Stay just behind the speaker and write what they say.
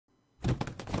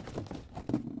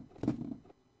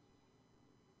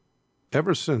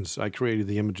Ever since I created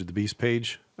the Image of the Beast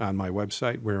page on my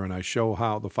website, wherein I show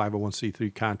how the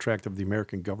 501c3 contract of the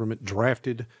American government,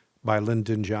 drafted by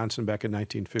Lyndon Johnson back in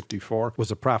 1954, was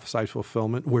a prophesied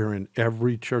fulfillment wherein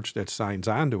every church that signs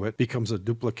onto it becomes a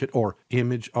duplicate or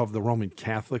image of the Roman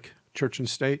Catholic Church and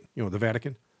state, the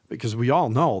Vatican. Because we all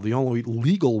know the only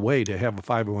legal way to have a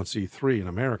 501c3 in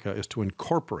America is to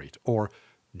incorporate or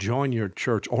join your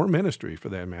church or ministry, for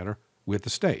that matter, with the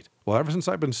state. Well, ever since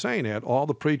I've been saying that, all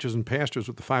the preachers and pastors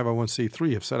with the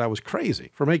 501c3 have said I was crazy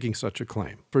for making such a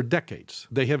claim. For decades,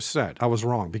 they have said I was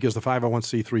wrong because the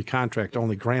 501c3 contract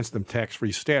only grants them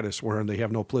tax-free status wherein they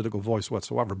have no political voice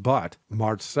whatsoever. But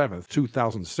March 7th,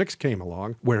 2006 came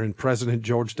along, wherein President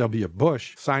George W.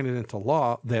 Bush signed it into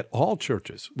law that all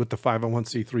churches with the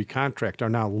 501c3 contract are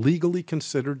now legally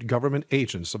considered government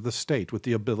agents of the state with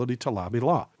the ability to lobby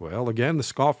law. Well, again, the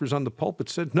scoffers on the pulpit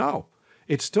said no.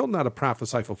 It's still not a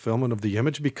prophesied fulfillment of the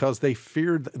image because they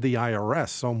feared the IRS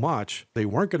so much they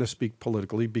weren't going to speak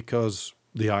politically because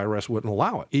the IRS wouldn't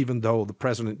allow it, even though the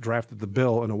president drafted the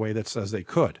bill in a way that says they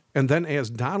could. And then as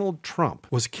Donald Trump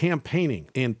was campaigning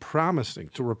and promising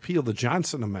to repeal the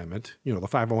Johnson Amendment, the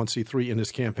 501c3 in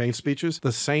his campaign speeches,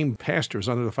 the same pastors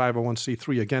under the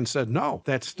 501c3 again said, no,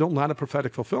 that's still not a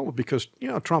prophetic fulfillment because,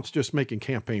 Trump's just making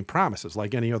campaign promises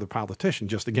like any other politician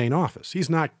just to gain office. He's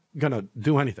not going to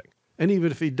do anything. And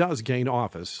even if he does gain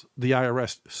office, the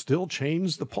IRS still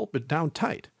chains the pulpit down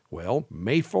tight. Well,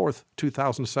 May 4th,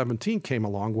 2017 came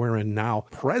along wherein now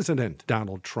President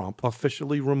Donald Trump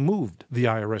officially removed the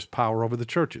IRS power over the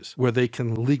churches, where they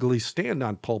can legally stand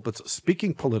on pulpits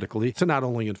speaking politically to not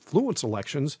only influence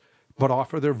elections, but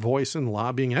offer their voice in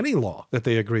lobbying any law that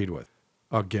they agreed with.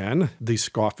 Again, the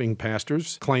scoffing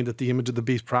pastors claim that the Image of the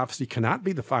Beast prophecy cannot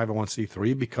be the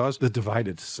 501c3 because the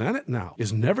divided Senate now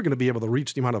is never going to be able to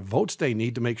reach the amount of votes they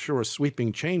need to make sure a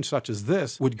sweeping change such as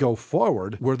this would go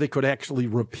forward where they could actually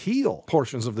repeal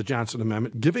portions of the Johnson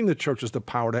Amendment, giving the churches the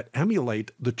power to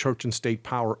emulate the church and state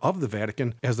power of the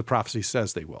Vatican as the prophecy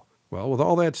says they will. Well, with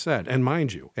all that said, and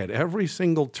mind you, at every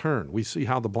single turn, we see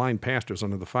how the blind pastors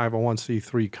under the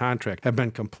 501c3 contract have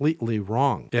been completely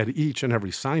wrong at each and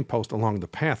every signpost along the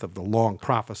path of the long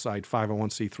prophesied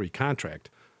 501c3 contract.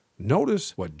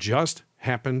 Notice what just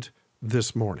happened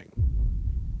this morning.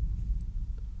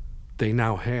 They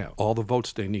now have all the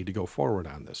votes they need to go forward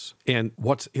on this. And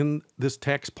what's in this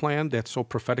tax plan that's so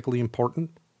prophetically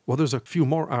important? Well, there's a few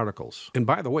more articles. And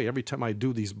by the way, every time I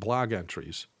do these blog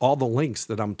entries, all the links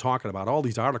that I'm talking about, all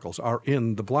these articles are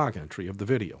in the blog entry of the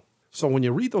video. So when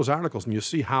you read those articles and you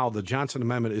see how the Johnson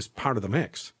Amendment is part of the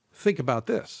mix, think about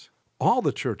this. All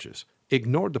the churches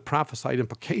ignored the prophesied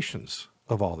implications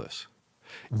of all this.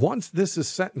 Once this is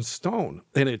set in stone,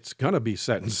 and it's going to be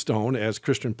set in stone as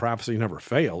Christian prophecy never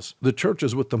fails, the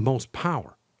churches with the most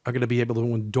power are going to be able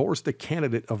to endorse the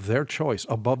candidate of their choice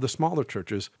above the smaller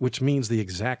churches, which means the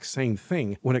exact same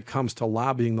thing when it comes to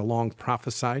lobbying the long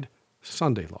prophesied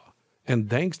Sunday law. And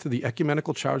thanks to the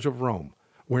ecumenical charge of Rome,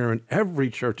 wherein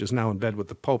every church is now in bed with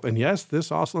the Pope, and yes,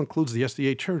 this also includes the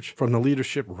SDA Church, from the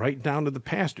leadership right down to the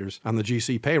pastors on the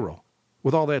GC payroll.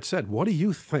 With all that said, what do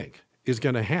you think is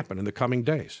going to happen in the coming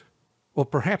days? Well,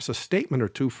 perhaps a statement or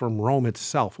two from Rome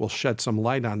itself will shed some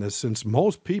light on this, since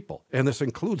most people, and this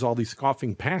includes all these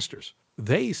scoffing pastors,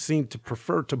 they seem to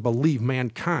prefer to believe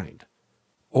mankind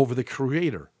over the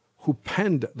Creator who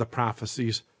penned the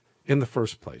prophecies in the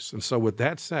first place. And so with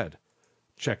that said,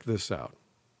 check this out.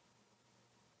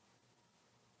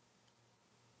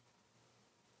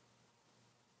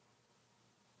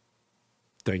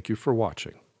 Thank you for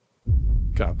watching.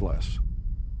 God bless.